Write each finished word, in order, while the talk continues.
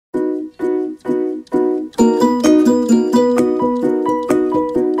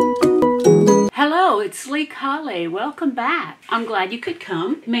it's Sleek Holly. Welcome back. I'm glad you could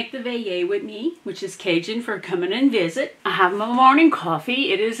come make the veillée with me, which is Cajun for coming and visit. I have my morning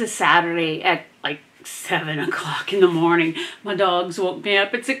coffee. It is a Saturday at like 7 o'clock in the morning. My dogs woke me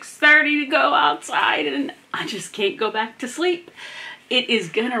up at 6:30 to go outside and I just can't go back to sleep. It is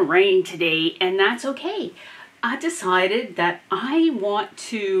gonna rain today and that's okay. I decided that I want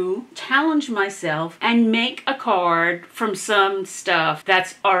to challenge myself and make a card from some stuff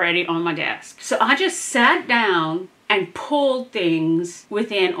that's already on my desk. So I just sat down and pulled things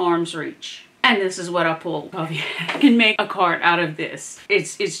within arm's reach. And this is what I pulled. I can make a card out of this.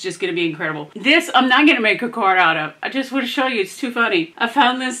 It's just gonna be incredible. This I'm not gonna make a card out of. I just want to show you, it's too funny. I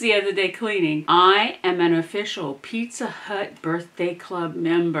found this the other day cleaning. I am an official Pizza Hut Birthday Club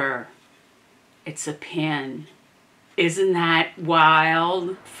member. It's a pin. Isn't that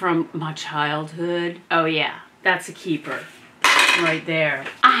wild? From my childhood. Oh yeah, that's a keeper right there.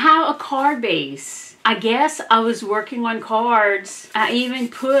 I have a card base. I guess I was working on cards. I even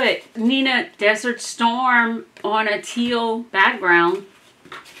put Nina Desert Storm on a teal background.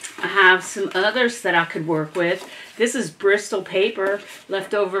 I have some others that I could work with. This is Bristol paper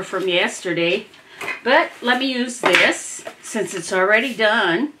left over from yesterday. But let me use this since it's already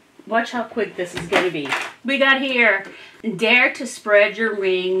done. Watch how quick this is going to be. We got here, dare to spread your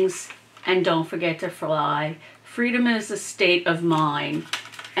wings and don't forget to fly. Freedom is a state of mind.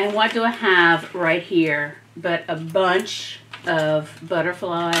 And what do I have right here but a bunch of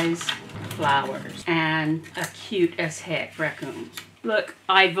butterflies, flowers, and a cute as heck raccoon. Look,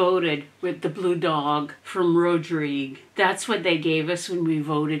 I voted with the blue dog from Rodrigue. That's what they gave us when we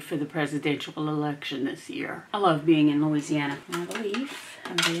voted for the presidential election this year. I love being in Louisiana. I have a leaf,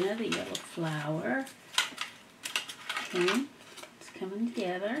 and then another yellow flower. Okay, it's coming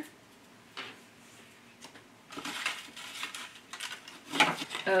together.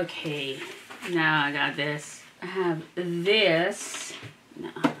 Okay, now I got this. I have this. No,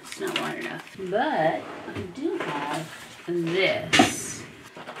 it's not wide enough. But I do have this.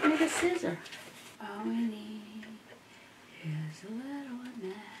 With a scissor. All we need is a little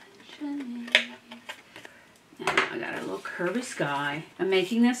imagination. Now I got a little Kirby sky. I'm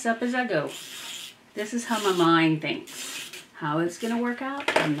making this up as I go. This is how my mind thinks. How it's going to work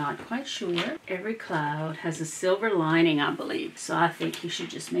out, I'm not quite sure. Every cloud has a silver lining, I believe. So I think you should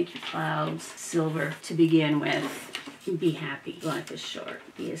just make your clouds silver to begin with. Be happy. Life is short.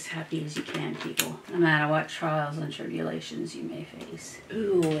 Be as happy as you can, people. No matter what trials and tribulations you may face.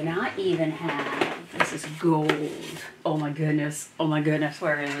 Ooh, and I even have, this is gold. Oh my goodness. Oh my goodness.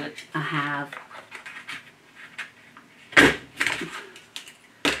 Where is it? I have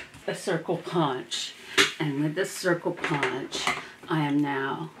a circle punch. And with the circle punch, I am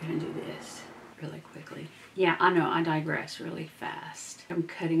now going to do this really quickly. Yeah, I know, I digress really fast. I'm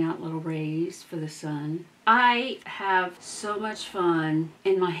cutting out little rays for the sun. I have so much fun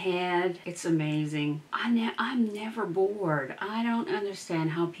in my head. It's amazing. I'm never bored. I don't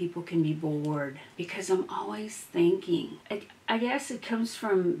understand how people can be bored because I'm always thinking. I guess it comes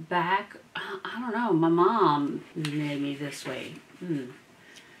from back, I don't know, my mom made me this way.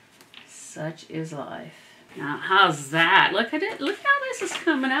 Such is life. Now, how's that? Look at it. Look how this is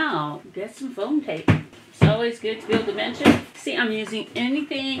coming out. Get some foam tape. It's always good to build dimension. See, I'm using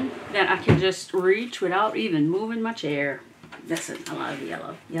anything that I can just reach without even moving my chair. Listen, I love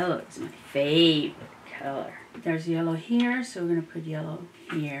yellow. Yellow is my favorite color. There's yellow here, so we're going to put yellow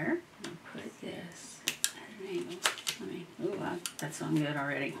here. I'll put this at an angle. Ooh, that's on good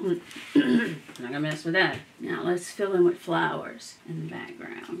already. I'm not going to mess with that. Now, let's fill in with flowers in the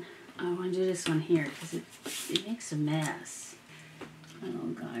background. I want to do this one here because it makes a mess. My little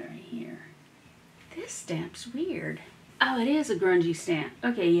guy right here. This stamp's weird. Oh, it is a grungy stamp.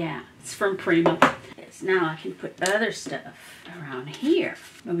 Okay, yeah. It's from Prima. Yes, now I can put other stuff around here.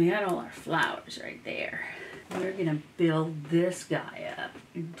 But we got all our flowers right there. We're going to build this guy up.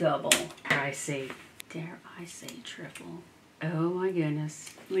 Double. Dare I say triple. Oh my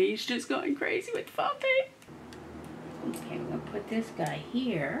goodness. Lee's just going crazy with foam tape. Okay, we're going to put this guy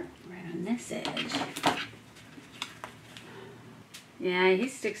here, right on this edge. Yeah, he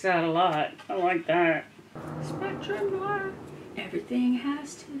sticks out a lot. I like that. Spectrum Noir. Everything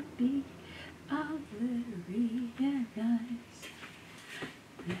has to be all glittery and nice.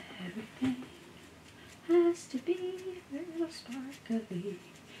 Everything has to be a little sparkly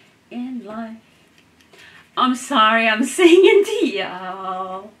in life. I'm sorry, I'm singing to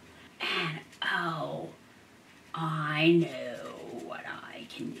y'all. And oh, I know what I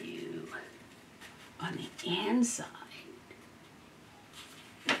can do on the inside.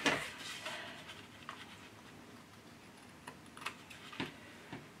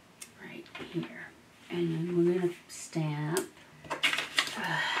 Right here.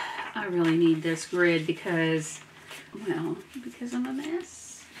 of this grid because, well, because I'm a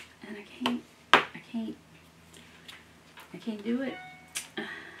mess and I can't do it. I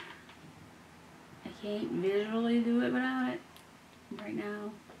can't visually do it without it right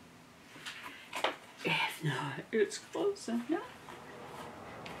now. If not, it's close enough.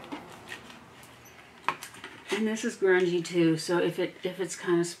 And this is grungy too, so if it's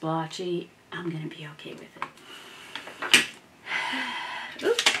kind of splotchy, I'm gonna be okay with it.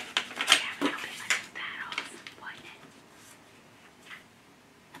 Oops. Yeah, but okay, let's put that off. Widen it.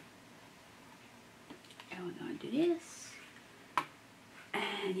 And we're gonna do this.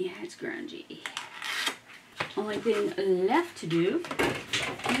 And yeah, it's grungy. Only thing left to do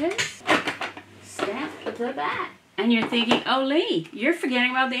is stamp the back. And you're thinking, oh Lee, you're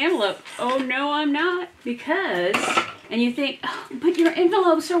forgetting about the envelope. Oh no, I'm not. Because, and you think, oh, but your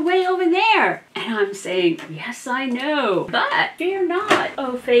envelopes are way over there. And I'm saying, yes, I know. But fear not,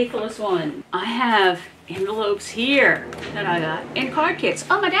 oh faithless one. I have envelopes here that I got in card kits.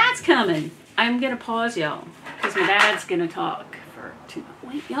 Oh, my dad's coming. I'm gonna pause y'all, because my dad's gonna talk for 2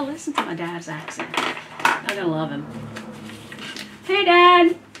 minutes. Wait, y'all listen to my dad's accent. Y'all gonna love him. Hey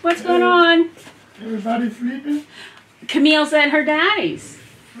Dad, what's going on? Everybody sleeping? Camille's at her daddy's.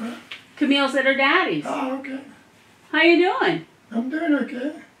 What? Camille's at her daddy's. Oh, okay. How you doing? I'm doing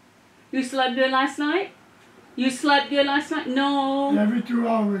okay. You slept good last night? You slept good last night? No. Every 2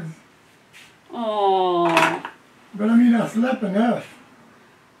 hours. Oh. But I mean, I slept enough.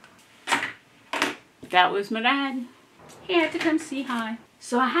 That was my dad. He had to come say hi.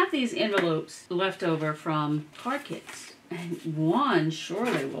 So I have these envelopes left over from card kits. And one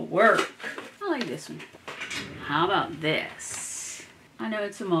surely will work. I like this one. How about this? I know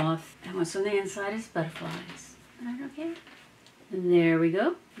it's a moth, and what's on the inside is butterflies. I don't care. And there we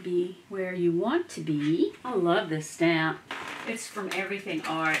go. Be where you want to be. I love this stamp. It's from Everything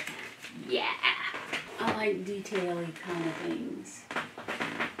Art. Yeah. I like detail-y kind of things.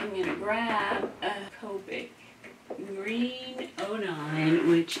 I'm gonna grab a Copic Green 09,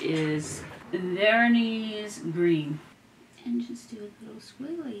 which is Veronese green. And just do a little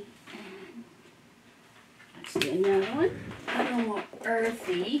squiggly. And let's do another one. A little more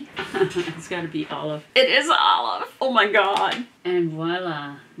earthy. It's gotta be olive. It is olive. Oh my god. And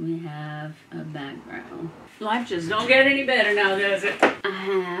voila, we have a background. Life just don't get any better now, does it? I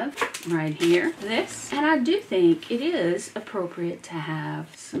have right here this. And I do think it is appropriate to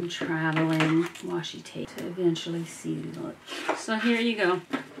have some traveling washi tape to eventually seal it. So here you go.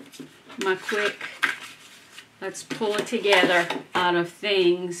 My quick, let's pull it together out of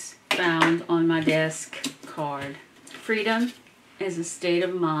things found on my desk card. Freedom is a state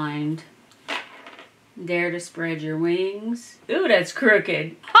of mind. Dare to spread your wings. Ooh, that's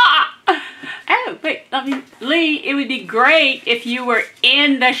crooked. Ha! Oh, wait, Lee, it would be great if you were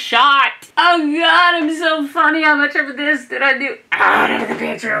in the shot. Oh God, I'm so funny. How much of this did I do? Out of the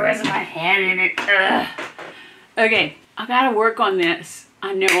picture with my head in it. Ugh. Okay, I gotta work on this.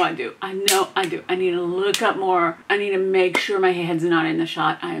 I know I do. I know I do. I need to look up more. I need to make sure my head's not in the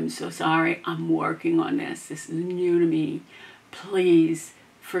shot. I am so sorry. I'm working on this. This is new to me. Please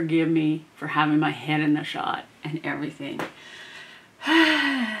forgive me for having my head in the shot and everything.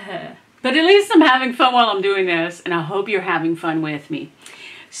 But at least I'm having fun while I'm doing this, and I hope you're having fun with me.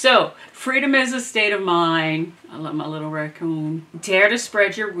 So, freedom is a state of mind. I love my little raccoon. Dare to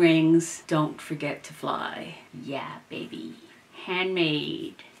spread your wings. Don't forget to fly. Yeah, baby.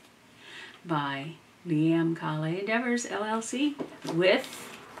 Handmade by Liam Kale Endeavors, LLC,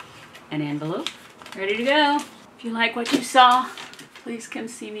 with an envelope. Ready to go. If you like what you saw, please come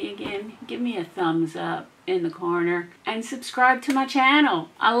see me again. Give me a thumbs up in the corner and subscribe to my channel.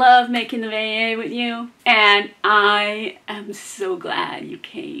 I love making the VA with you, and I am so glad you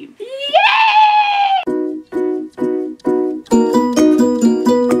came. Yay!